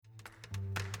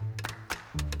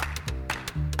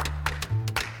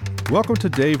Welcome to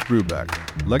Dave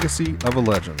Brubeck, Legacy of a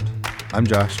Legend. I'm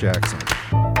Josh Jackson.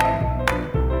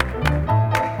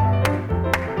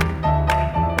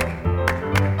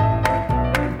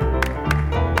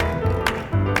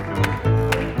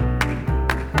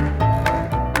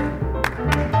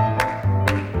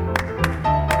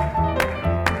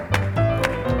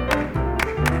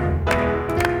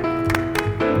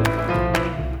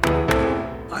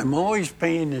 I'm always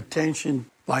paying attention,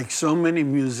 like so many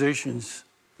musicians.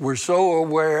 We're so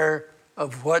aware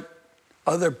of what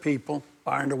other people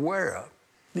aren't aware of.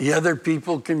 The other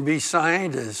people can be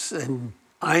scientists, and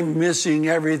I'm missing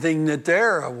everything that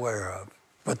they're aware of.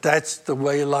 But that's the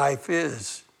way life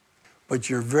is. But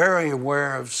you're very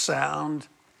aware of sound,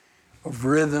 of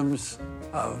rhythms,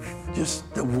 of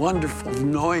just the wonderful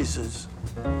noises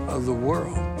of the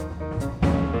world.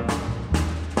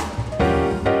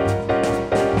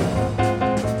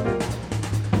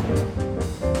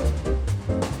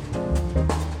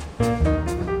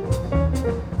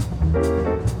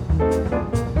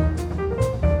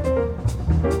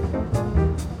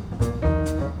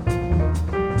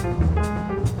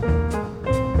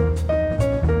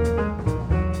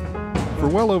 For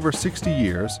well over 60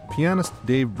 years, pianist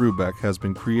Dave Brubeck has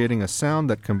been creating a sound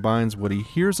that combines what he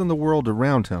hears in the world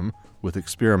around him with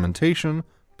experimentation,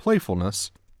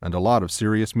 playfulness, and a lot of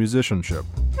serious musicianship.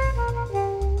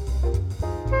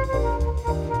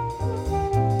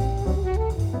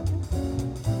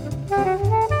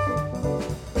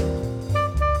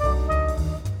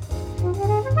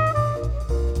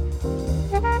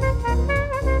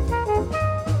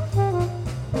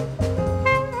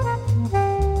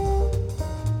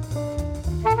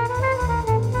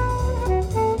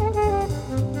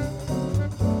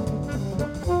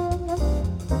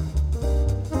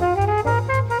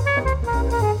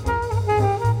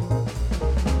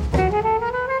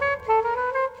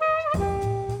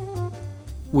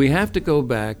 We have to go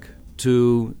back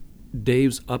to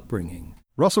Dave's upbringing.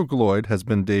 Russell Gloyd has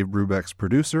been Dave Brubeck's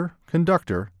producer,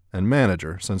 conductor, and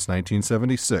manager since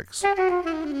 1976.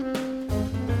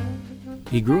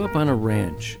 He grew up on a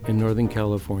ranch in Northern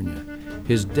California.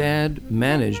 His dad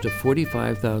managed a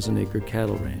 45,000-acre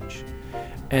cattle ranch.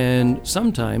 And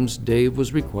sometimes Dave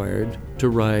was required to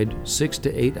ride 6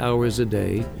 to 8 hours a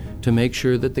day to make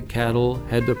sure that the cattle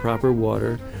had the proper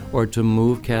water, or to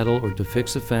move cattle, or to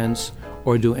fix a fence,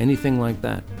 or do anything like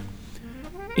that.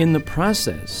 In the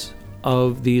process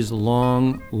of these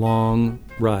long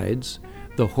rides,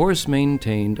 the horse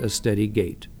maintained a steady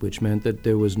gait, which meant that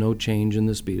there was no change in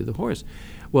the speed of the horse.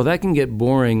 Well, that can get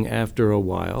boring after a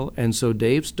while, and so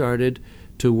Dave started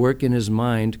to work in his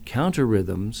mind counter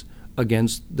rhythms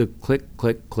against the click,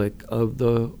 click, click of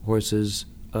the horse's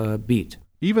beat.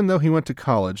 Even though he went to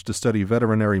college to study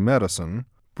veterinary medicine,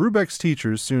 Brubeck's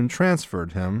teachers soon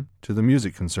transferred him to the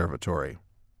music conservatory.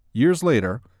 Years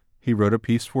later, he wrote a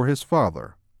piece for his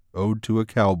father, Ode to a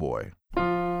Cowboy.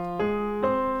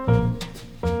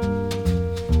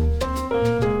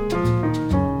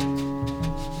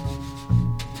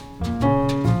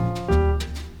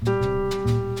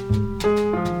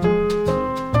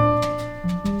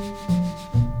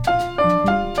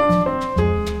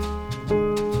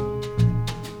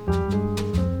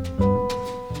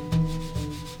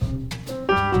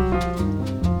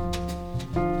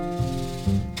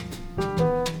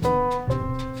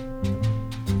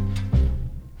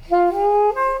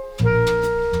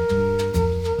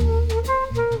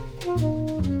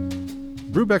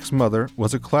 Brubeck's mother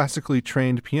was a classically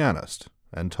trained pianist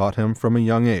and taught him from a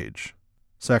young age.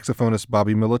 Saxophonist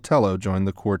Bobby Militello joined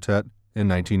the quartet in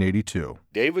 1982.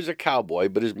 Dave was a cowboy,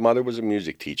 but his mother was a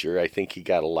music teacher. I think he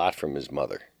got a lot from his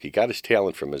mother. He got his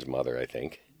talent from his mother, I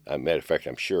think. Matter of fact,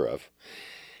 I'm sure of.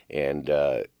 And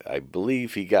I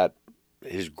believe he got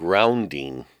his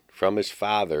grounding from his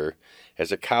father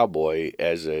as a cowboy,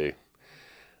 as an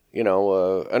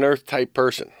earth-type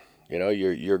person. You know,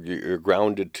 you're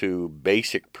grounded to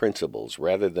basic principles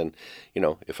rather than,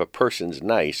 if a person's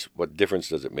nice, what difference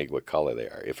does it make what color they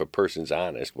are? If a person's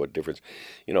honest, what difference,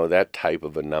 that type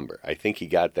of a number. I think he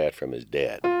got that from his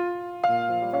dad.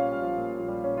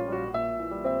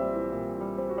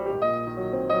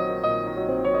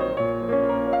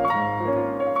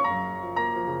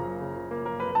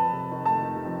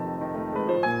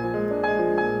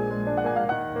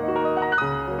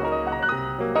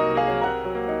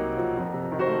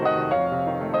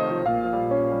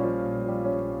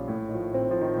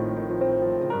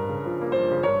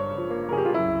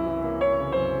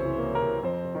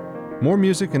 More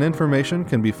music and information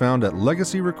can be found at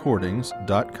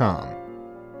legacyrecordings.com.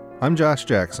 I'm Josh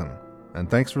Jackson, and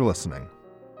thanks for listening.